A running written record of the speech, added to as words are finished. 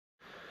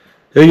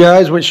Hey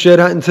guys, went shed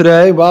hunting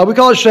today. Well, we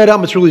call it shed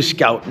hunting, but it's really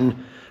scouting.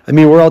 I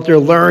mean, we're out there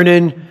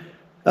learning.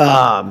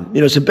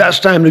 It's the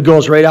best time to go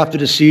is right after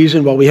the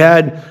season. Well, we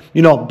had,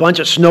 a bunch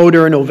of snow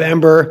during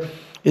November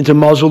into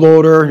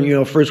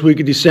muzzleloader, first week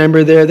of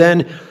December there.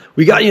 Then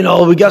we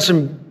got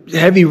some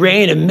heavy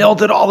rain and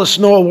melted all the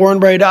snow,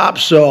 warmed right up.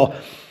 So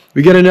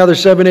we get another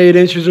 7, 8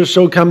 inches or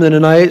so coming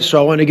tonight.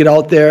 So I want to get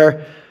out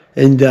there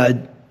and,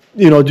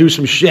 do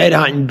some shed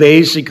hunting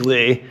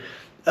basically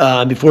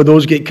before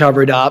those get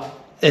covered up.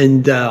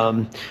 And,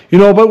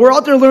 but we're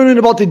out there learning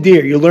about the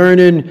deer. You're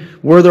learning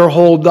where they're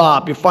holed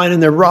up. You're finding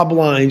their rub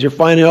lines. You're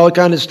finding all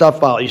kind of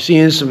stuff out. You're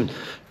seeing some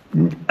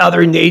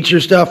other nature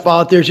stuff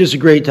out there. It's just a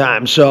great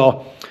time.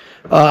 So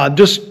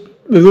just a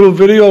little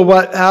video of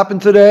what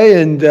happened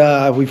today. And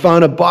we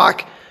found a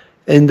buck.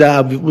 And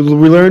we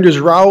learned his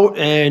route.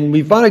 And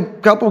we found a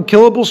couple of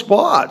killable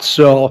spots.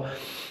 So,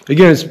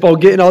 again, it's about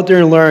getting out there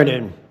and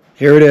learning.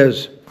 Here it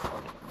is.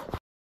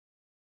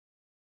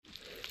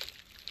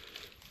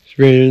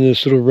 Ran in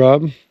this little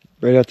rub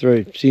right after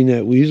I seen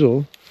that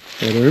weasel,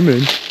 that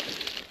ermine.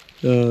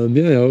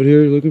 Out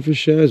here looking for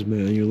sheds,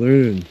 man. You're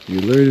learning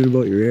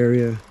about your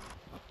area.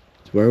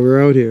 That's why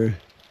we're out here.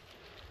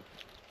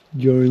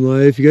 Enjoying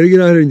life. You gotta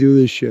get out here and do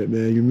this shit,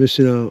 man. You're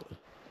missing out.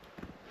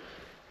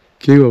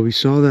 Okay, well, we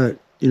saw that,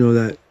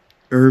 that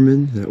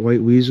ermine, that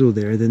white weasel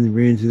there. Then they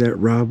ran into that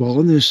rub, all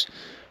in this,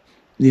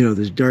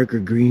 this darker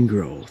green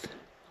growth.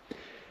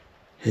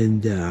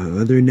 And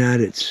other than that,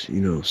 it's,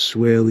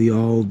 swaley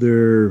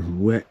alder,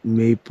 wet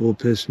maple,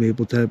 piss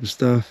maple type of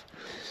stuff.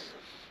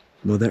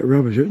 Well, that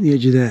rubber's right on the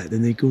edge of that.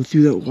 Then they go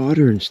through that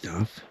water and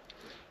stuff.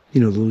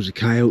 Lose the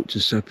coyotes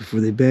and stuff before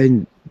they bed.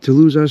 And to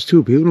lose us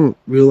too. People don't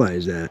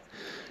realize that.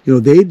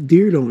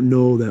 Deer don't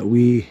know that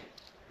we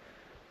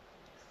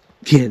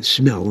can't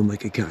smell them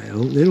like a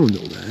coyote. They don't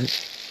know that.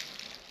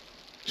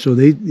 So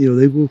they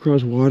go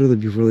across water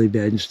before they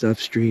bed and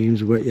stuff,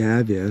 streams, what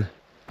have you.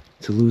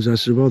 To lose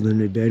us as well, then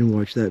they bed and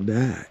watch that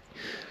back.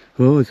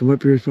 Well, I come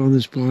up here and found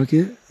this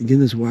pocket. Again,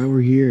 that's why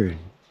we're here.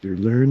 They're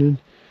learning.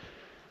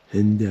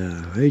 And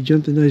I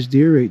jumped a nice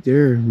deer right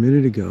there a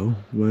minute ago.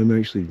 Well, I'm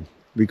actually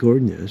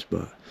recording this,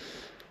 but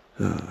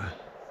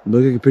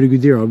looked like a pretty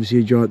good deer. Obviously,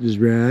 he dropped his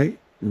rack.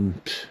 And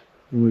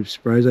I'm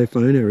surprised I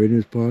find it right in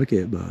his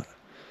pocket, but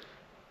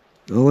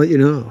I'll let you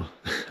know.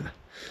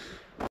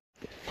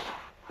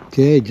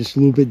 Okay, just a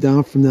little bit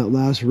down from that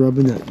last rub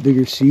in that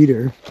bigger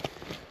cedar.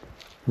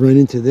 Run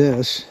into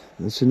this.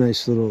 That's a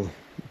nice little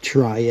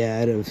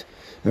triad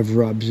of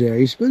rubs there.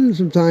 He's spending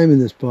some time in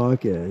this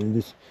pocket,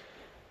 and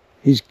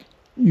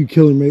you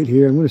kill him right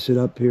here. I'm going to sit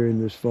up here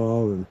in this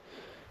fall and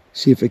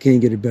see if I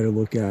can get a better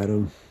look at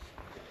him.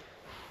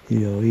 I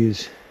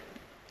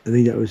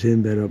think that was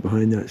him bed up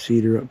behind that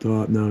cedar up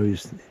top. Now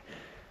he's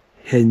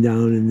heading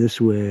down in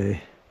this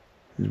way.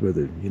 This is where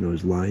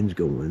his line's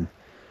going.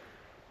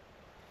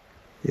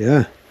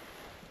 Yeah.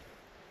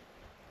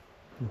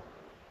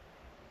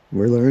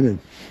 We're learning.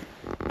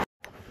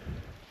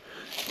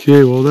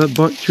 Okay, well, that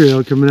buck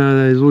trail coming out of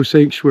that little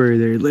sanctuary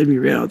there led me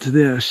right out to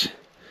this.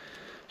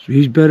 So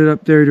he's bedded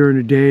up there during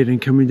the day and then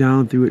coming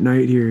down through at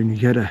night here, and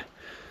he had a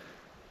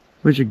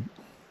bunch of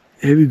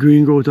heavy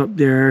green growth up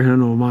there, I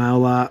don't know, a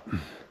mile up.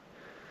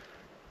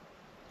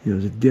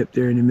 There's a dip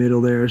there in the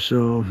middle there,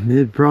 so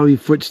probably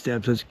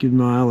footsteps, that's a good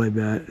mile, I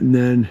bet. And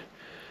then,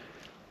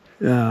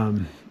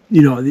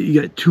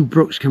 you got two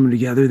brooks coming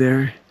together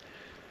there.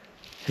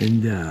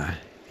 And,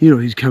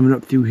 he's coming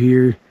up through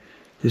here.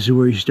 This is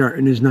where he's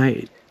starting his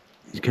night.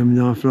 He's coming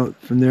off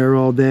from there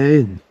all day,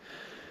 and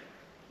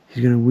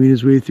he's going to wean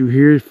his way through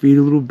here, feed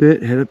a little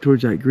bit, head up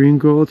towards that green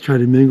growth, try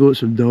to mingle with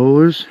some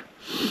does,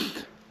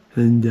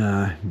 and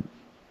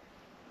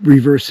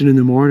reversing in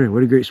the morning.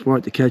 What a great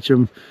spot to catch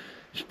him,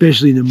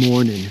 especially in the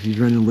morning if he's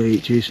running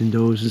late, chasing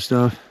does and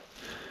stuff.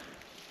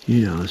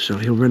 So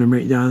he'll run him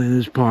right down in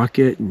his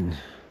pocket, and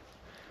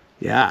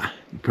yeah,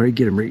 you probably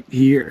get him right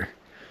here.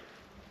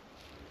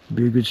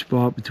 Be a good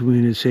spot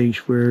between his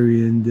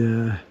sanctuary and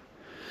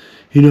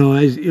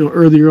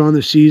earlier on in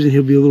the season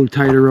he'll be a little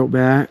tighter out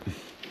back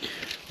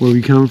where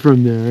we come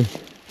from there.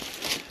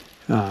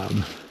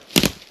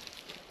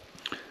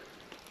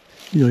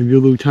 He'll be a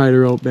little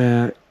tighter out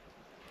back,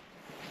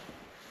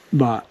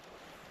 but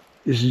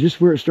this is just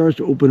where it starts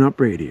to open up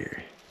right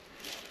here.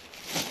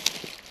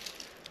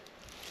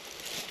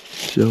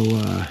 So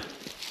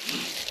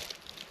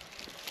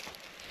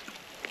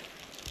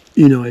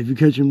if you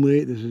catch him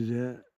late, this is it.